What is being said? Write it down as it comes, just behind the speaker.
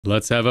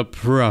Let's have a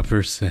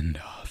proper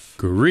send-off.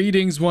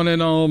 Greetings one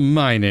and all,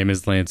 my name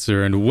is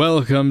Lancer and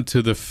welcome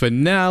to the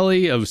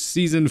finale of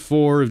Season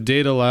 4 of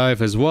Date A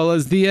Live as well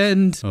as the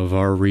end of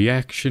our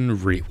reaction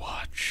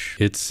rewatch.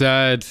 It's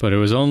sad, but it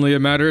was only a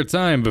matter of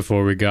time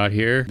before we got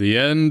here. The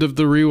end of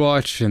the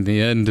rewatch and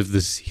the end of the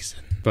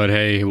season. But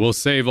hey, we'll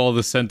save all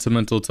the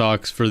sentimental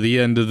talks for the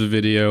end of the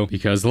video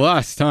because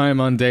last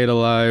time on Date A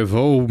Live,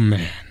 oh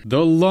man,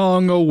 the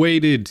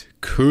long-awaited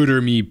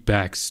Kurumi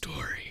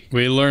backstory.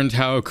 We learned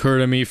how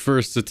Kurumi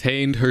first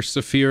attained her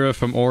Saphira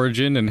from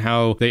Origin and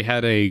how they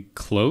had a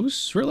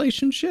close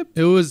relationship.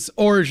 It was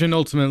Origin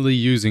ultimately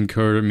using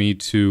Kurumi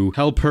to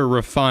help her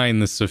refine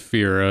the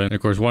Saphira. And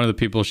of course, one of the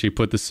people she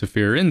put the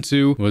Saphira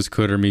into was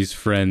Kurumi's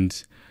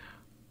friend,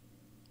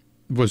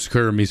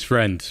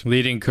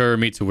 leading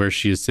Kurumi to where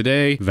she is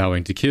today,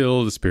 vowing to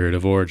kill the spirit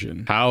of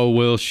Origin. How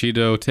will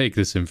Shido take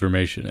this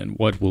information, and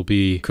what will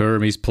be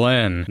Kurumi's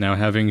plan, now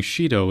having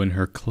Shido in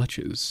her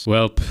clutches?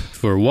 Well,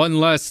 for one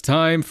last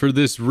time for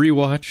this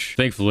rewatch,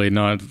 thankfully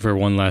not for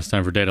one last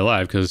time for Date A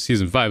Live, because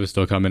Season 5 is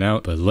still coming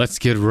out, but let's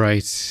get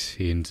right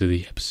into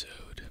the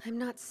episode. I'm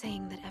not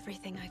saying that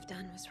everything I've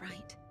done was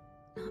right.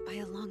 Not by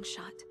a long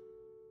shot.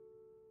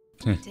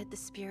 I did the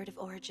spirit of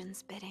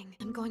Origin's bidding.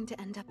 I'm going to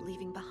end up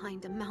leaving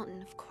behind a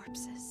mountain of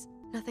corpses.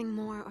 Nothing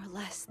more or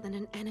less than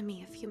an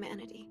enemy of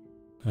humanity.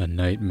 A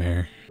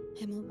nightmare.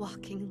 I'm a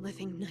walking,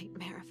 living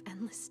nightmare of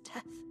endless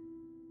death.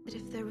 But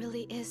if there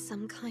really is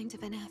some kind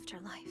of an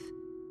afterlife,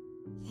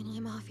 then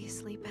I'm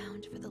obviously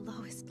bound for the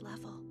lowest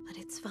level. But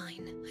it's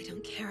fine. I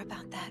don't care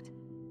about that.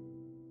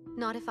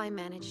 Not if I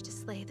manage to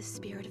slay the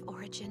spirit of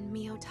Origin,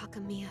 Mio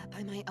Takamiya,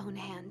 by my own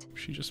hand.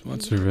 She just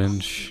wants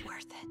revenge.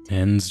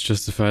 Ends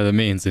justify the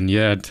means, and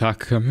yeah,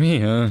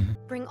 Takamiya.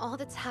 Bring all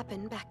that's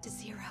happened back to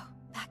zero.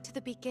 Back to the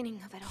beginning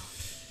of it all.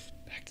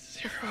 Back to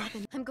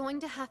zero. I'm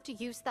going to have to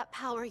use that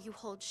power you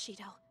hold,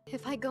 Shido.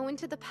 If I go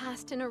into the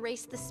past and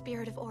erase the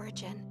spirit of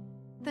Origin,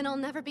 then I'll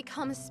never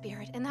become a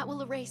spirit, and that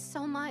will erase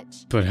so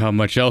much. But how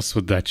much else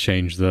would that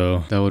change, though?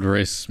 That would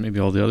erase maybe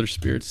all the other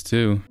spirits,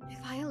 too. If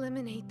I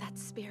eliminate that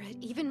spirit,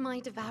 even my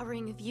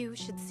devouring of you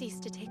should cease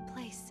to take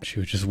place. She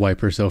would just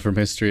wipe herself from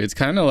history. It's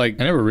kind of like,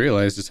 I never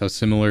realized just how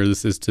similar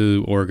this is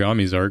to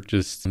Origami's arc.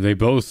 Just, they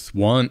both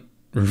want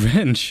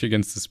revenge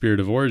against the spirit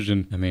of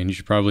Origin. I mean, you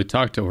should probably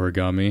talk to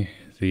Origami.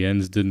 The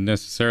ends didn't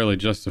necessarily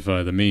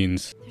justify the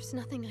means. There's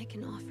nothing I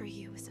can offer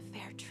you as a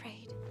fair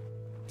trade.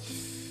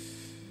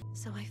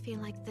 So I feel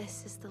like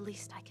this is the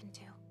least I can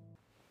do.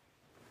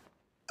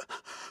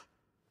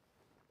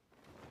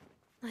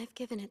 I've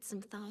given it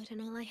some thought,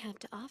 and all I have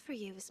to offer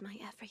you is my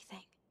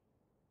everything.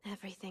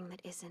 Everything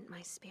that isn't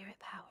my spirit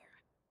power.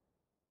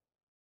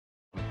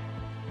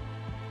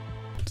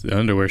 It's the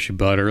underwear she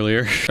bought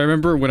earlier. I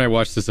remember when I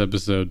watched this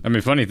episode. I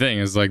mean, funny thing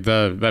is, like,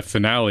 that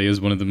finale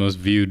is one of the most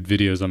viewed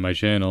videos on my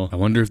channel. I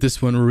wonder if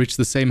this one will reach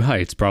the same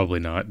heights. Probably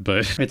not,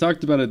 but I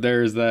talked about it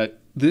there is that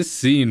this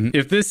scene,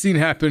 if this scene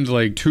happened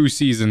like 2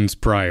 seasons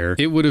prior,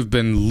 it would have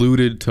been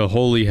looted to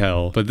holy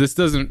hell. But this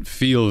doesn't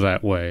feel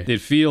that way. It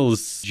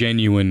feels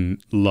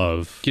genuine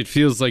love. It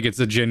feels like it's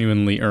a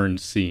genuinely earned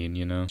scene,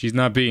 you know? She's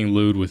not being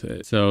lewd with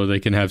it. So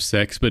they can have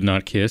sex but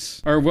not kiss.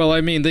 Or, well,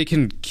 I mean, they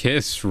can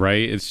kiss,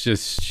 right? It's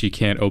just she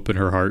can't open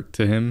her heart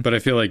to him. But I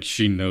feel like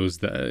she knows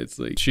that. It's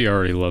like she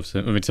already loves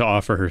him. I mean, to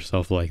offer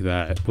herself like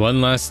that.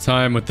 One last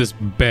time with this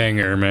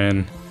banger,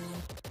 man.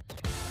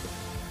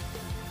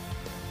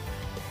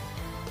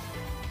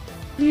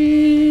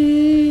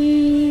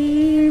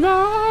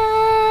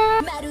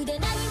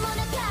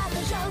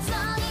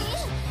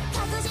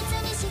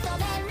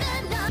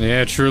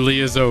 Yeah, it truly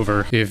is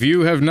over. If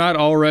you have not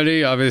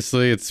already,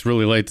 obviously it's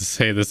really late to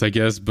say this, I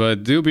guess,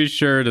 but do be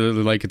sure to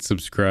like and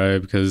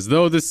subscribe, because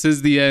though this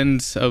is the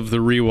end of the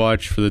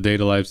rewatch for the Date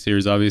A Live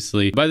series,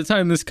 obviously, by the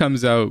time this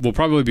comes out, we'll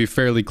probably be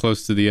fairly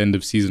close to the end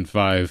of Season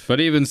 5.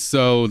 But even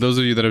so, those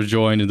of you that have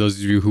joined and those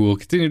of you who will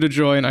continue to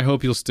join, I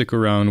hope you'll stick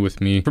around with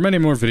me for many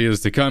more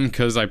videos to come,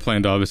 because I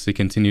plan to obviously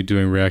continue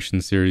doing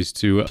reaction series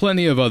to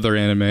plenty of other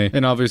anime,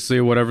 and obviously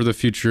whatever the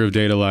future of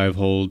Date A Live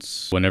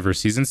holds, whenever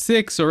Season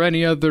 6 or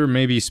any other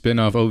maybe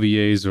spin-off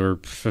OVAs or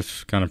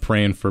kind of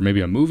praying for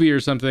maybe a movie or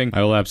something,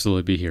 I will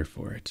absolutely be here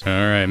for it. All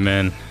right,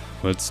 man,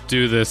 let's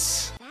do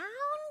this. Found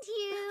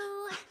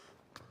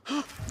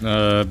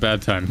you.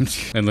 Bad time.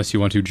 Unless you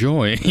want to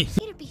join.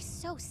 It'd be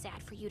so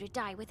sad for you to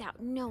die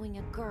without knowing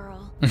a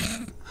girl.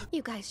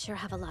 You guys sure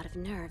have a lot of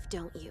nerve,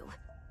 don't you?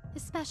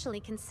 Especially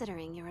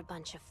considering you're a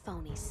bunch of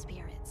phony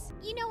spirits.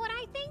 You know what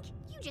I think?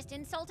 You just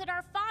insulted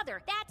our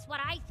father. That's what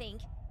I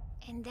think.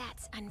 And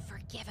that's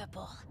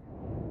unforgivable.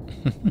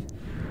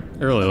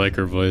 I really like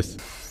her voice.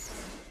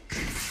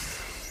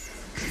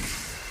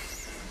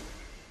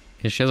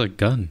 Yeah, she has a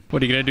gun.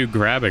 What are you gonna do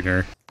grabbing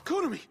her?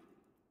 Kurumi!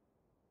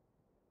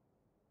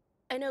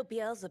 I know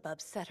Beelzebub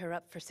set her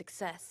up for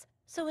success,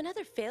 so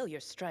another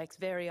failure strikes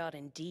very odd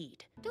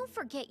indeed. Don't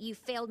forget you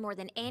failed more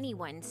than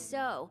anyone,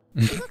 so...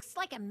 She looks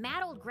like a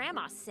mad old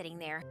grandma sitting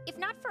there. If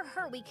not for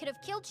her, we could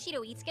have killed Shido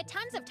Itsuka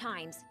tons of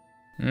times.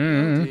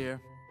 Oh dear.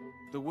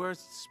 The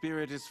worst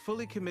spirit is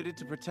fully committed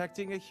to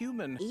protecting a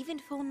human.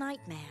 Eventful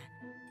Nightman.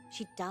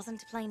 She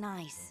doesn't play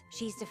nice.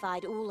 She's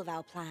defied all of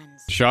our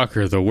plans.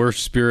 Shocker, the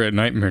worst spirit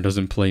nightmare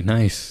doesn't play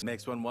nice.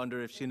 Makes one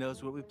wonder if she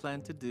knows what we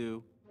plan to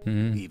do,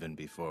 even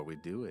before we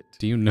do it.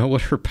 Do you know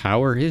what her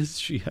power is?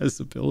 She has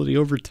ability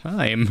over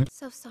time.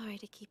 So sorry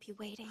to keep you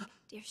waiting,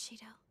 dear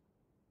Shido.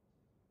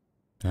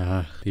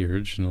 Ah, the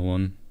original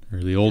one. Or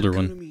the older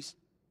one. Kurumi's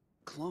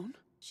clone?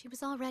 She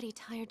was already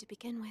tired to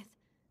begin with,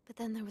 but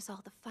then there was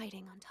all the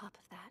fighting on top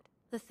of that.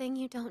 The thing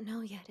you don't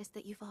know yet is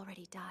that you've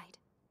already died.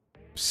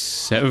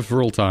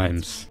 Several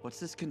times. What's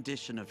this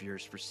condition of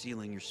yours for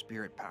sealing your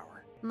spirit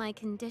power? My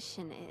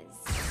condition is...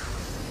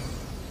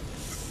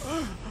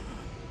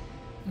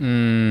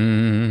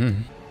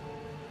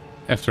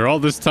 After all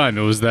this time,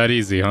 it was that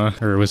easy, huh?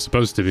 Or it was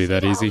supposed to be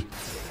that easy.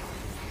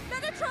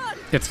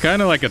 It's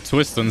kind of like a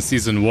twist on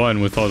season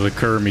 1 with all the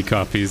Kurumi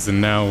copies, and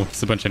now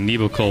it's a bunch of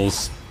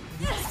Nebuchadnezzars.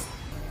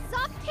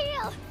 Soft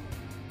peel!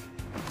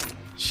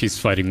 She's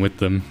fighting with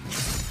them.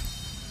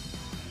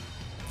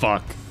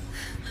 Fuck.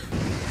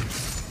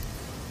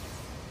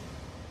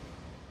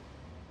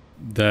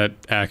 That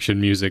action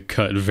music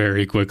cut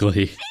very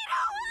quickly.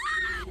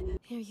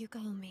 Here you go,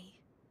 me.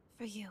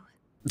 For you.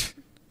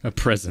 A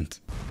present.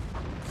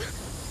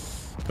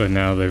 But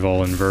now they've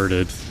all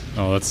inverted.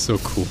 Oh, that's so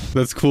cool.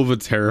 That's cool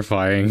but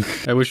terrifying.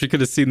 I wish we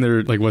could have seen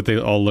their, like, what they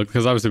all look,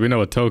 because obviously we know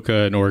what Toka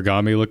and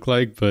Origami look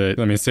like, but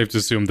I mean, it's safe to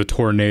assume the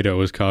tornado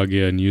is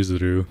Kaguya and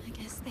Yuzuru. I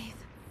guess they've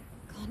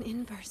gone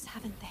inverse,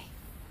 haven't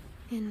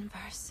they?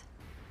 Inverse.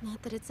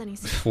 Not that it's any...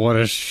 What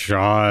a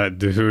shot,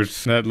 dude.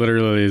 That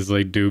literally is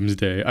like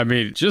doomsday. I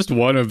mean, just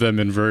one of them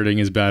inverting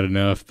is bad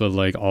enough, but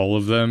like all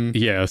of them,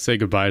 yeah, say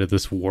goodbye to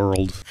this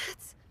world.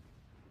 That's...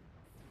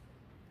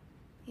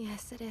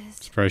 Yes, it is.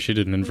 Surprised she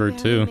didn't invert We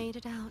too. barely made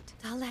it out.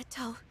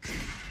 Daletto.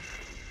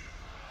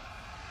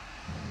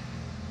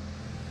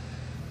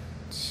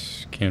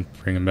 Can't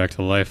bring him back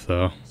to life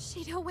though.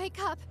 Shido,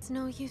 wake up. It's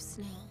no use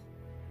now.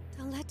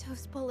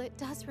 Daletto's bullet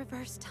does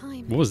reverse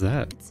time. What was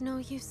that? It's no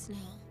use now.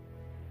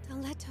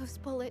 Daletto's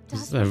bullet does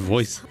What's that reverse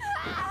voice? time.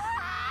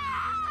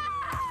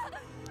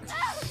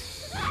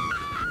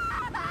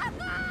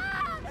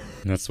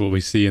 That's what we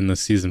see in the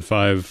season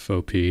 5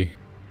 OP.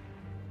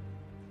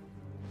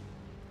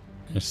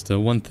 There's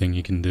still one thing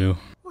you can do.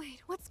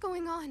 Wait, what's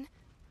going on?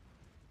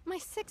 My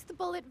 6th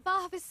bullet,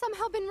 Vav, has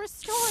somehow been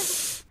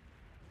restored.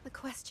 The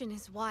question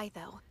is why,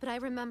 though. But I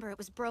remember it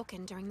was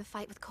broken during the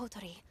fight with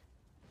Kotori.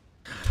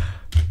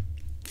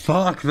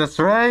 Fuck, that's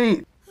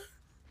right!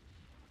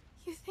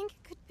 You think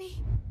it could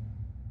be?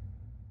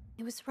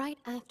 It was right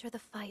after the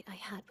fight I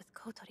had with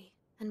Kotori.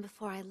 And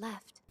before I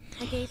left,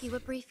 I gave you a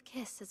brief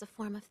kiss as a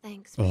form of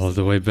thanks. for All the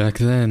saving way me. back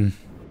then.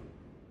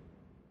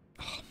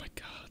 Oh my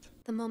god.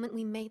 The moment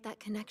we made that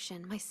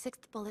connection, my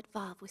 6th bullet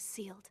Vav was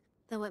sealed.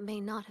 Though it may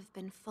not have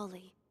been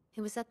fully.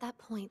 It was at that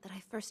point that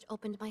I first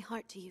opened my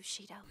heart to you,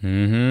 Shido.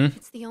 Mm-hmm.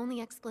 It's the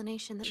only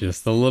explanation that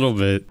Just makes a little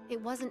sense. bit.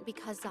 It wasn't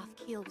because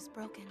Zafkiel was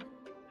broken.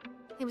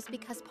 It was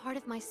because part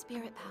of my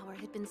spirit power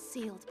had been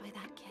sealed by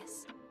that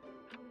kiss.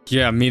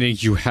 Yeah, meaning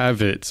you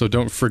have it, so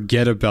don't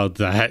forget about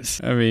that.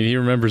 I mean, he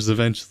remembers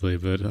eventually,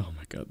 but oh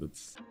my god,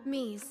 that's...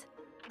 Mies,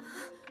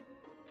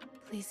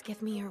 please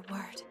give me your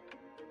word.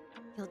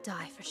 You'll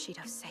die for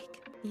Shido's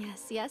sake.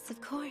 Yes, yes,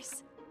 of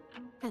course.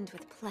 And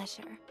with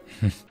pleasure.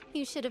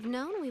 You should have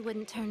known we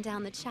wouldn't turn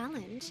down the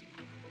challenge.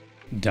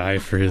 Die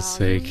for his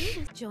After all, you sake.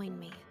 need to join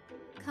me.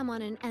 Come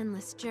on an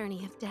endless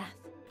journey of death.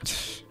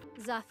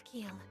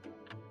 Zafkiel.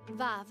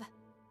 Vav.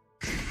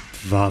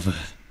 Vava.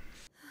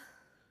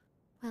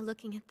 While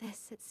looking at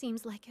this, it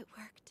seems like it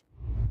worked.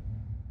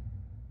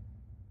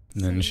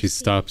 And then So she you see,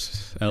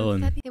 stops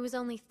Ellen. It was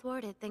only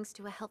thwarted thanks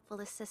to a helpful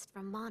assist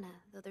from Mana,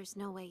 though there's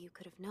no way you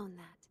could have known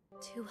that.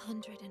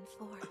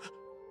 204.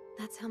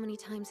 That's how many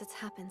times it's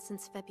happened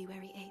since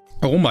February 8th.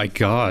 Oh my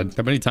god.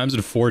 How many times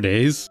in 4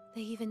 days?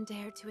 They even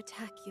dared to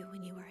attack you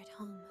when you were at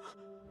home.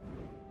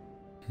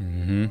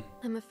 Mm-hmm.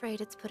 I'm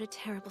afraid it's put a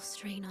terrible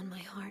strain on my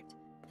heart.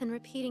 And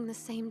repeating the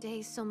same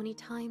day so many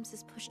times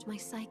has pushed my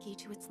psyche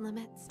to its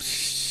limits.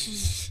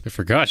 I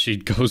forgot she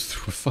goes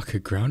through a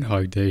fucking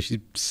Groundhog Day. She's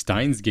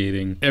Steins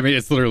Gating. I mean,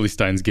 it's literally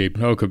Steins Gate.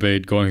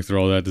 Okabe going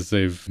through all that to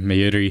save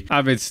Mayuri.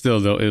 I mean, still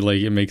though,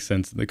 it makes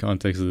sense in the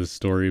context of this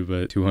story,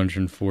 but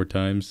 204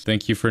 times.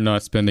 Thank you for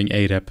not spending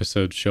 8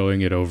 episodes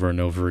showing it over and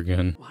over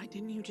again. Why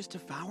didn't you just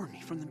devour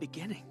me from the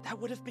beginning? That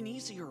would have been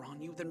easier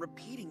on you than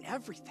repeating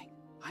everything.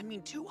 I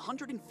mean,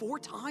 204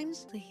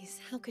 times? Please,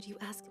 how could you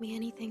ask me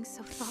anything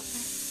so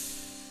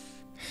thoughtless?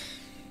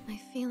 My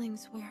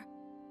feelings were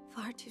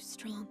far too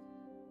strong.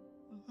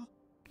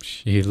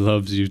 She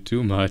loves you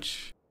too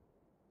much.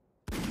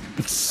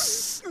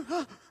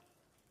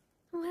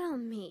 Well,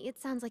 me, it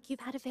sounds like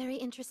you've had a very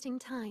interesting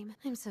time.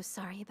 I'm so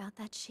sorry about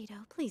that,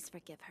 Shido. Please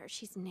forgive her.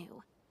 She's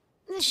new.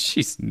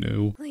 She's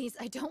new. Please,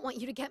 I don't want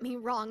you to get me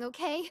wrong,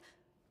 okay?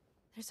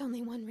 There's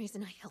only one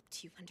reason I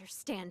helped you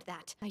understand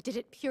that. I did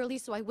it purely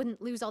so I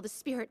wouldn't lose all the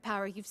spirit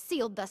power you've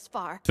sealed thus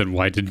far. Then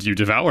why didn't you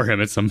devour him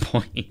at some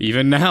point?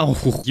 Even now,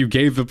 you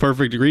gave the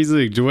perfect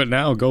reasoning. Do it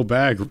now, go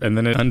back, and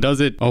then it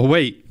undoes it. Oh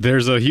wait,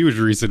 there's a huge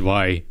reason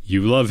why.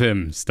 You love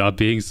him. Stop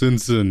being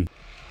Sun-Sun.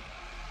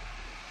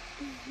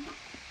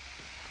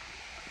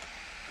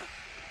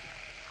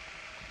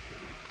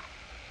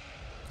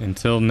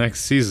 Until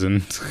next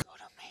season.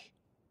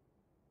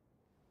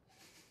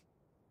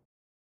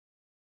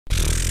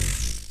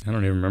 I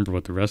don't even remember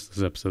what the rest of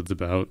this episode's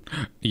about.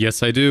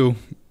 Yes, I do.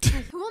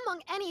 Who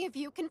among any of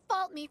you can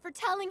fault me for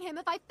telling him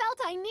if I felt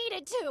I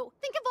needed to?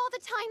 Think of all the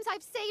times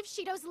I've saved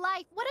Shido's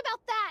life. What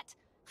about that?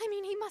 I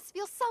mean, he must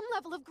feel some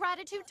level of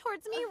gratitude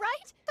towards me,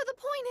 right? But the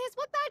point is,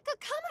 what bad could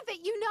come of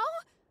it, you know?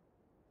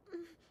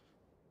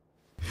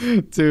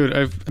 Dude,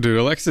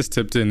 Alexis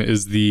Tipton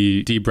is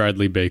the D.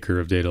 Bradley Baker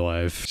of Date A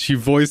Live. She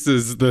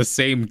voices the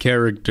same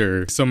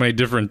character so many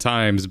different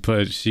times,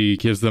 but she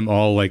gives them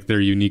all like their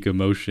unique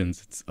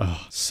emotions. It's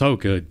so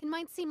good. It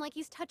might seem like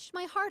he's touched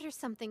my heart or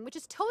something, which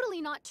is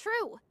totally not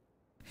true.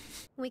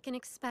 We can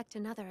expect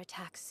another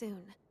attack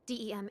soon.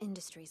 DEM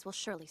Industries will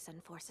surely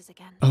send forces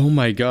again. Oh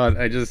my god,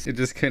 it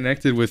just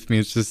connected with me.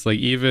 It's just like,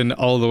 even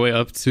all the way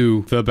up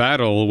to the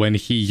battle when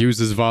he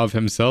uses Vav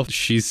himself,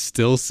 she's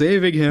still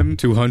saving him.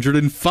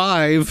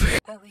 205.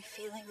 Are we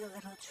feeling a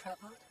little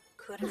troubled,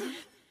 Kurumi?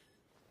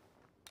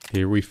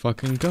 Here we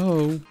fucking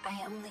go.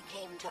 I only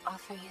came to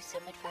offer you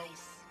some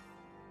advice.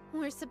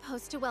 We're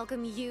supposed to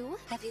welcome you?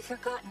 Have you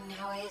forgotten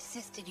how I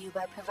assisted you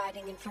by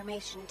providing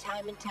information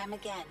time and time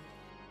again?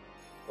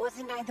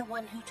 Wasn't I the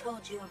one who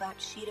told you about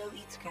Shido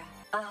Itsuka?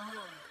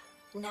 Ah,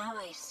 now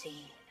I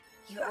see.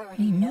 You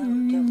already know,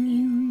 don't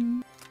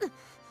you?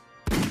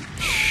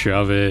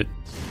 Shove it.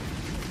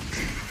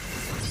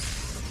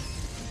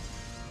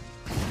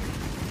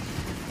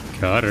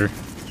 Got her.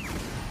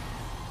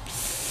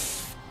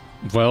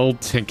 Well,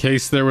 in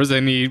case there was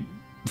any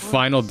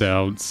final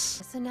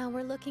doubts. So now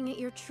we're looking at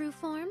your true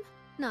form?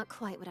 Not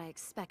quite what I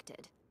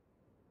expected.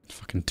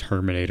 Fucking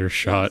Terminator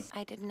shot. Yes,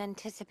 I didn't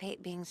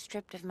anticipate being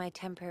stripped of my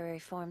temporary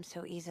form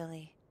so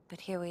easily,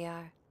 but here we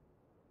are.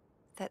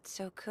 That's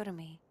so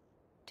Kurumi,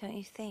 don't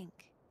you think?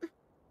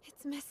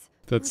 It's Miss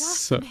That's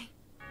so...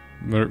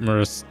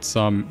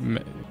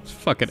 Murasame.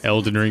 Fucking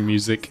Elden Ring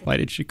music. Why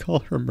did she call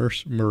her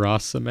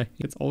Murasame?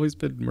 It's always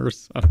been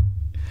Mursa.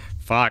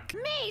 Fuck.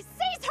 Me,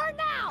 seize her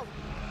now!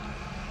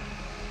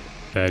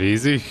 That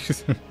easy?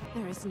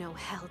 There is no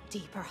hell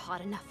deep or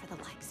hot enough for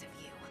the likes of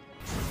you.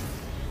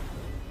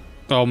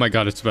 Oh my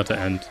god, it's about to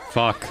end.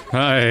 Fuck.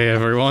 Hi,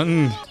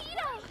 everyone.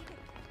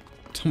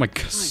 Oh my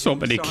god, so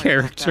many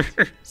characters.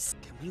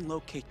 Can we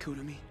locate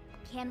Kurumi?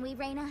 Can we,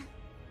 Reina?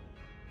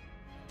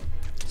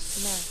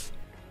 No.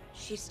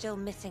 She's still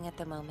missing at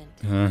the moment.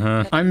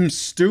 I'm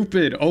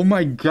stupid. Oh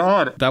my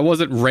god. That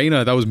wasn't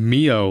Reina, that was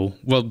Mio.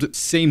 Well,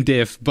 same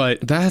diff,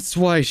 but that's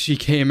why she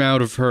came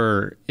out of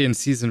her in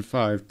season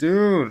 5.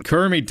 Dude.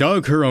 Kurumi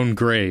dug her own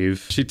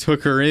grave. She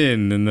took her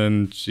in and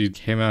then she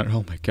came out.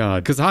 Oh my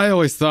god. Because I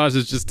always thought it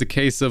was just a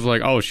case of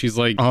like, oh, she's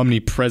like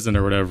omnipresent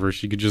or whatever.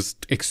 She could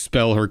just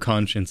expel her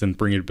conscience and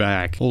bring it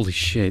back. Holy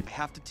shit. I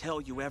have to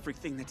tell you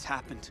everything that's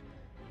happened.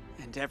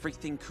 And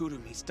everything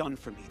Kurumi's done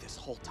for me this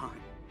whole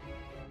time.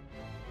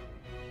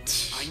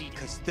 I need,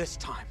 because this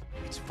time,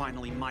 it's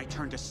finally my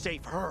turn to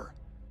save her.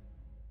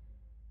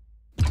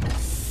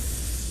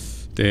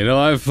 Date A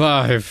Live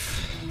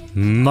 5.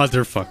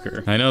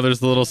 Motherfucker. I know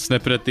there's a little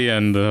snippet at the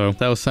end, though.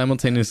 That was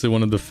simultaneously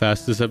one of the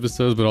fastest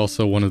episodes, but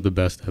also one of the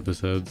best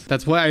episodes.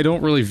 That's why I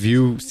don't really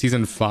view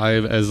season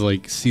 5 as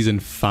like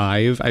season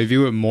 5. I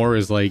view it more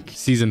as like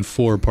season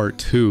 4 part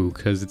 2,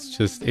 because it's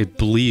just, it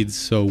bleeds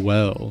so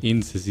well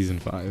into season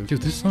 5.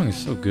 Dude, this song is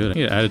so good. I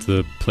need to add it to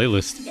the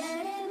playlist.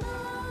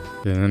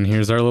 And then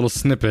here's our little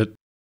snippet.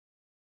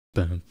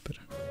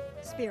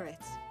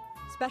 Spirits.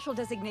 Special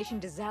designation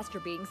disaster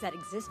beings that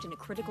exist in a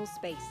critical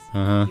space.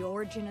 The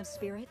origin of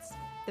spirits.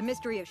 The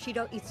mystery of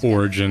Shido Itsuka.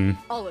 Origin.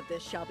 All of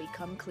this shall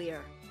become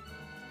clear.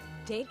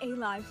 Date A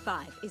Live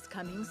 5 is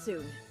coming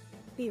soon.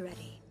 Be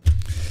ready.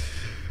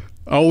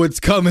 Oh, it's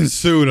coming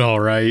soon,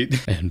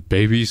 alright. And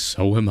baby,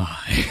 so am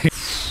I.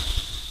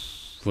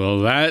 Well,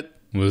 that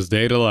was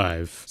Date A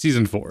Live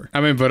season 4. I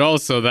mean, but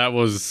also that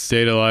was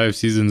Date A Live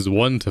seasons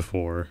 1 to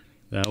 4.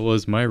 That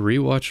was my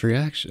rewatch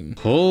reaction.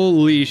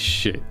 Holy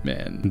shit,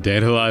 man.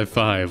 Date A Live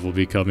 5 will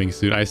be coming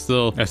soon. I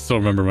still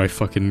remember my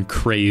fucking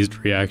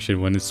crazed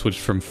reaction when it switched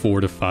from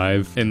 4 to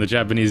 5. In the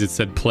Japanese, it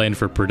said plan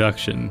for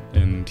production.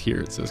 And here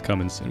it says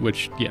coming soon,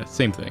 which, yeah,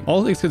 same thing.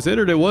 All things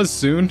considered, it was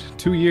soon.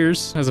 2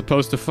 years, as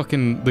opposed to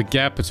fucking the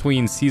gap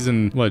between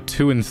season,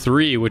 2 and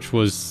 3, which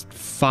was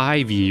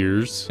 5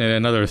 years, and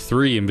another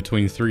 3 in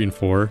between 3 and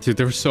 4. Dude,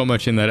 there was so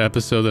much in that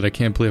episode that I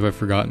can't believe I've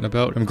forgotten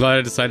about. I'm glad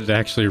I decided to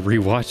actually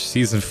rewatch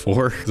season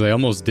 4, because I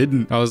almost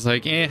didn't. I was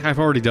like, I've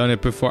already done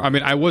it before. I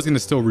mean, I was gonna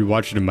still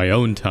rewatch it in my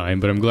own time,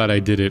 but I'm glad I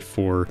did it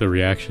for the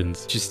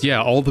reactions. Just,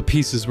 yeah, all the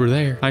pieces were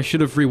there. I should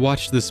have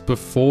rewatched this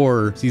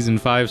before season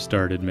 5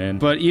 started, man.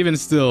 But even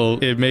still,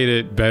 it made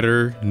it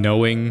better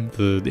knowing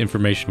the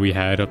information we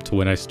had up to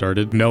when I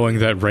started. Knowing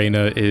that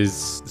Reina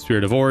is the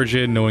spirit of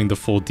origin, knowing the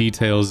full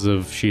details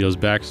of Shido's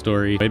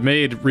backstory. It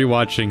made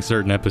rewatching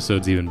certain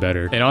episodes even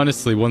better. And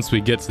honestly, once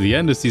we get to the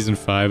end of season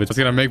 5, it's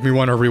gonna make me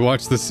want to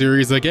rewatch the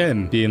series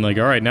again. Being like,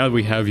 all right, now glad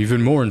we have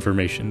even more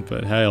information,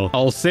 but hell,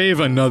 I'll save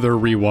another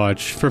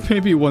rewatch for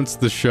maybe once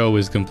the show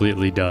is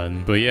completely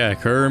done. But yeah,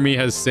 Kurumi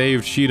has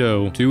saved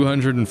Shido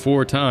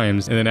 204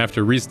 times, and then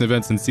after recent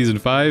events in season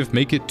 5,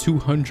 make it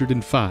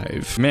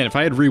 205. Man, if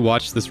I had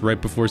rewatched this right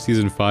before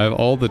season 5,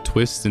 all the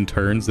twists and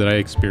turns that I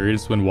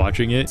experienced when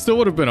watching it still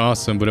would have been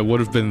awesome, but it would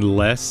have been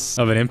less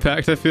of an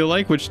impact, I feel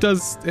like, which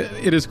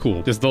it is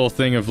cool. Just the whole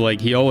thing of like,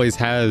 he always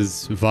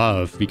has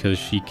Vav because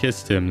she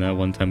kissed him that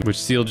one time,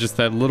 which sealed just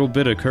that little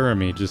bit of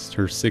Kurumi, just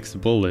her 6th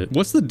bullet.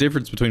 What's the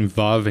difference between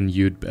Vav and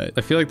Yudbet?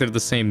 I feel like they're the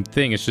same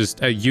thing. It's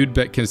just a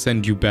Yudbet can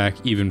send you back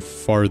even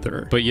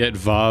farther, but yet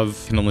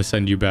Vav can only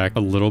send you back a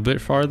little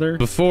bit farther.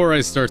 Before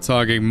I start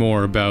talking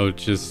more about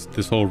just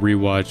this whole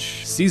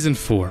rewatch, season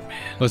 4,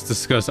 man, let's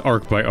discuss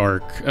arc by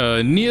arc.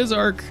 Nia's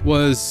arc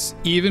was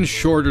even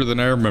shorter than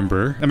I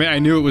remember. I mean, I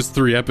knew it was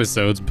 3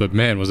 episodes, but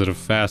man, was it a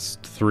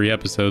fast 3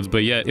 episodes.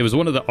 But yet, it was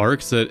one of the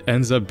arcs that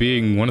ends up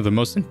being one of the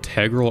most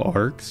integral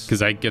arcs, because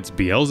that gets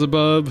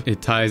Beelzebub.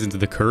 It ties into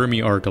the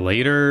Kurumi arc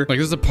later. Like,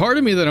 there's a part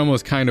of me that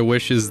almost kind of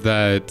wishes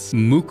that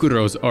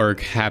Mukuro's arc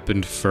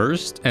happened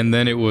first, and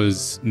then it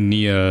was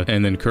Nia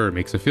and then Kurumi,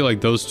 because I feel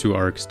like those 2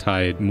 arcs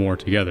tied more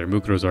together.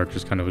 Mukuro's arc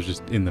just kind of was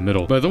just in the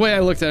middle. But the way I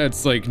looked at it,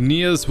 it's like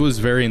Nia's was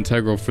very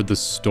integral for the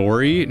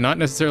story, not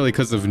necessarily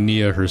because of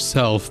Nia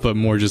herself, but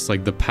more just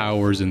like the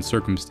powers and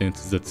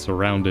circumstances that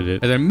surrounded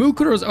it. And then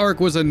Mukuro's arc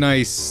was a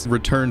nice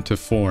return to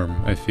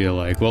form, I feel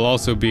like, while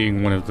also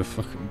being one of the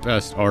fucking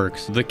best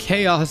arcs. The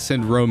chaos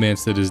and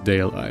romance that is Date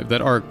A Live.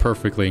 That arc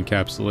perfectly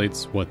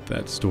encapsulates what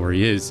that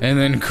story is. And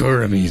then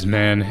Kurumi's,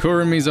 man.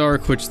 Kurumi's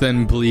arc, which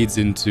then bleeds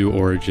into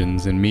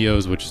Origins, and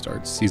Mio's, which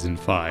starts season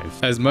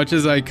 5. As much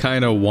as I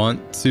kind of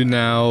want to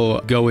now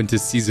go into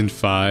season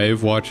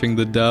 5 watching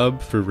the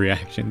dub for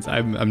reactions,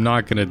 I'm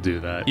not gonna do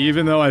that.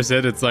 Even though I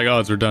said it's like, oh,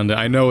 it's redundant.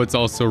 I know it's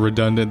also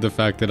redundant, the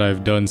fact that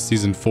I've done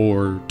season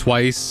 4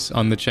 twice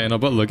on the channel,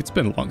 but look, it's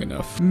been long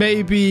enough.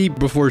 Maybe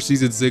before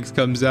season 6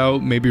 comes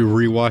out, maybe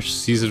rewatch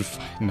season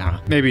 5. Nah,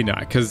 maybe not,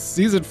 because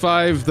season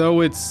 5,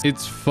 though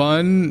it's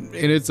fun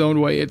in its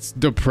own way, it's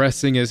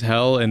depressing as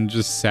hell and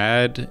just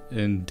sad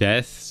and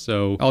death,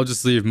 so I'll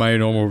just leave my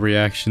normal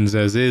reactions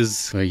as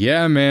is. But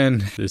yeah,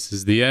 man, this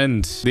is the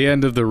end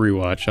of the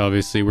rewatch.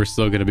 Obviously, we're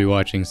still gonna be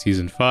watching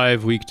season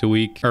 5 week to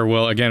week, or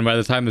well, again, by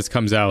the time this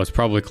comes out, it's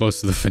probably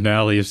close to the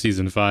finale of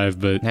season 5,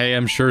 but hey,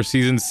 I'm sure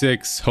season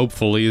 6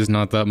 hopefully is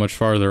not that much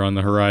farther on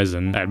the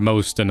horizon, at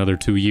most another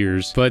 2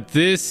 years. But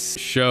this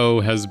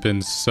show has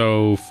been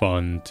so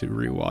fun to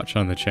rewatch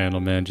on the channel,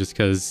 man, just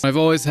because I've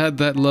always had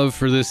that love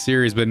for this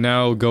series, but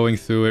now going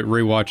through it,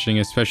 rewatching,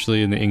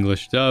 especially in the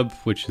English dub,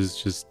 which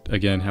is just,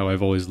 again, how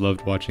I've always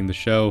loved watching the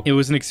show. It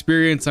was an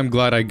experience I'm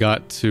glad I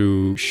got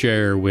to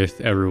share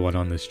with everyone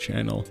on this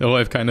channel. Though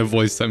I've kind of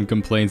voiced some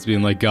complaints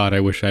being like, God, I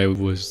wish I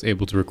was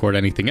able to record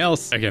anything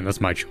else. Again,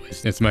 that's my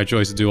choice. It's my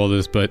choice to do all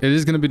this, but it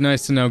is going to be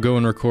nice to now go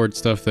and record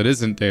stuff that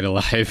isn't Date A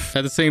Live.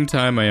 At the same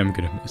time, I am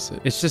going to miss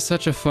it. It's just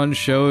such a fun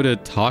show to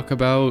talk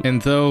about,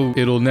 and though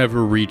it'll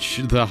never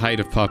reach the height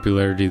of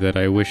popularity that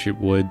I wish it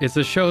would, it's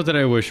a show that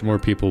I wish more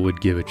people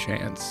would give a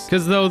chance.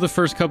 Because though the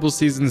first couple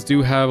seasons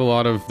do have a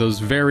lot of those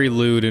very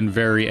lewd and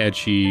very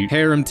ecchi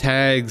harem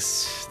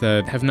tags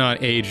that have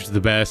not aged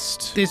the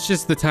best, it's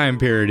just the time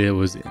period it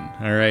was in,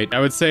 alright? I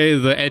would say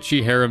the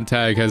ecchi harem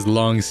tag has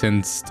long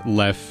since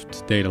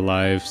left Date A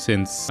Live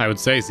since, I would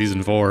say,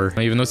 season 4.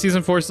 Even though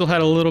season 4 still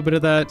had a little bit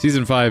of that,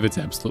 season 5, it's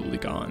absolutely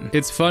gone.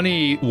 It's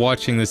funny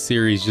watching this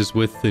series just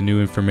with the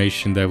new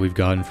information that we've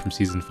gotten from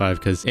season 5,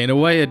 because in a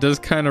way it does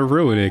kind of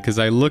ruin it, because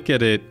I look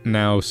at it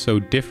now so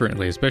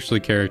differently, especially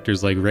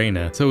characters like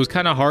Reina. So it was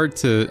kind of hard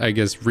to, I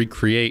guess,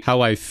 recreate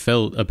how I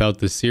felt about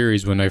the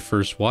series when I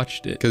first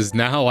watched it, because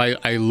now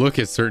I look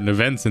at certain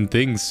events and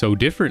things so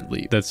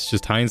differently. That's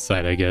just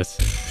hindsight, I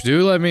guess.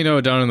 Do let me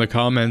know down in the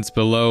comments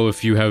below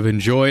if you have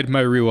enjoyed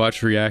my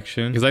rewatch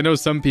reaction, because I know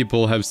some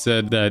people have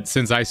said that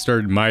since I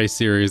started my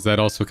series, that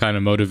also kind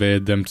of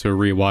motivated them to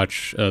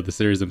rewatch the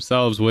series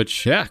themselves,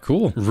 which, yeah,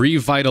 cool.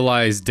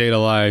 Revitalized Date A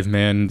Live,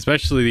 man,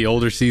 especially the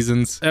older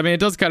seasons. I mean, it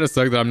does kind of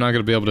suck that I'm not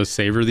going to be able to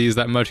savor these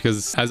that much,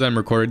 because as I'm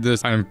recording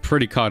this, I'm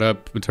pretty caught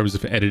up in terms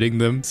of editing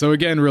them. So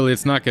again, really,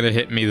 it's not going to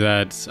hit me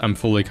that I'm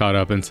fully caught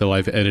up until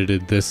I've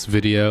edited this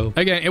video.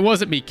 Again, it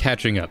wasn't me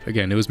catching up.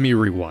 Again, it was me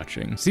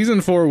rewatching.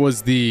 Season 4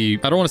 was the,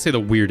 I don't want to say the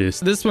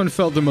weirdest. This one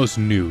felt the most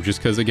new, just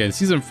because, again,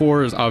 season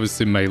 4 is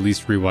obviously my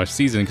least rewatched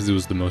season because it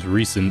was the most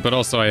recent, but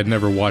also I had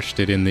never watched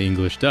it in the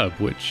English dub,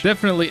 which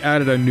definitely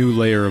added a new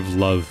layer of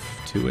love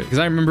to it. Because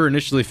I remember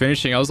initially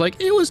finishing, I was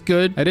like, it was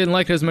good. I didn't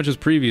like it as much as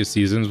previous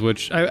seasons,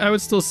 which I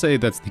would still say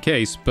that's the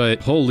case,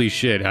 but holy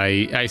shit,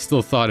 I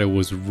still thought it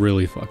was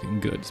really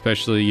fucking good.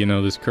 Especially, you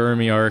know, this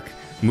Kurumi arc,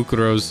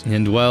 Mukuro's,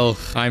 and well,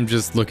 I'm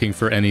just looking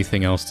for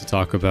anything else to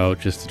talk about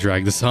just to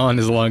drag this on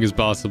as long as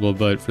possible,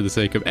 but for the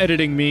sake of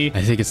editing me,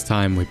 I think it's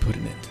time we put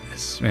an end to this.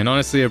 this. And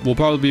honestly, it will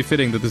probably be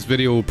fitting that this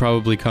video will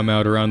probably come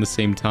out around the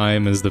same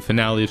time as the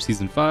finale of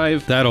Season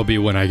 5. That'll be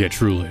when I get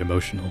truly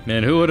emotional.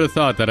 Man, who would have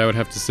thought that I would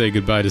have to say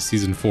goodbye to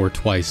Season 4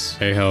 twice?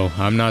 Hey ho,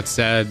 I'm not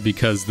sad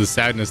because the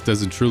sadness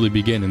doesn't truly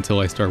begin until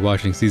I start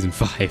watching Season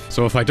 5.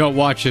 So if I don't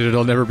watch it,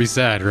 it'll never be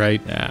sad,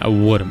 right?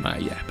 What am I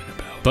yapping about?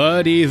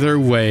 But either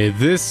way,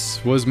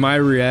 this was my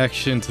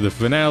reaction to the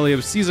finale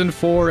of Season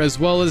 4, as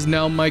well as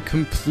now my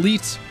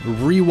complete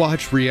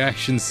rewatch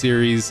reaction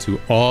series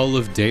to all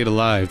of Date A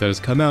Live that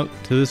has come out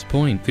to this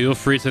point. Feel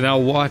free to now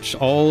watch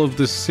all of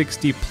the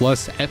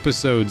 60+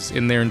 episodes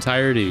in their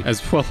entirety,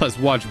 as well as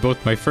watch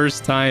both my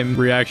first time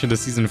reaction to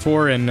Season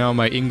 4 and now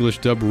my English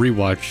dub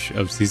rewatch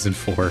of Season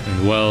 4.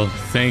 And well,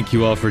 thank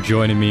you all for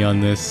joining me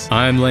on this.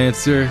 I'm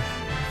Lancer.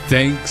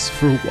 Thanks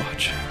for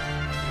watching.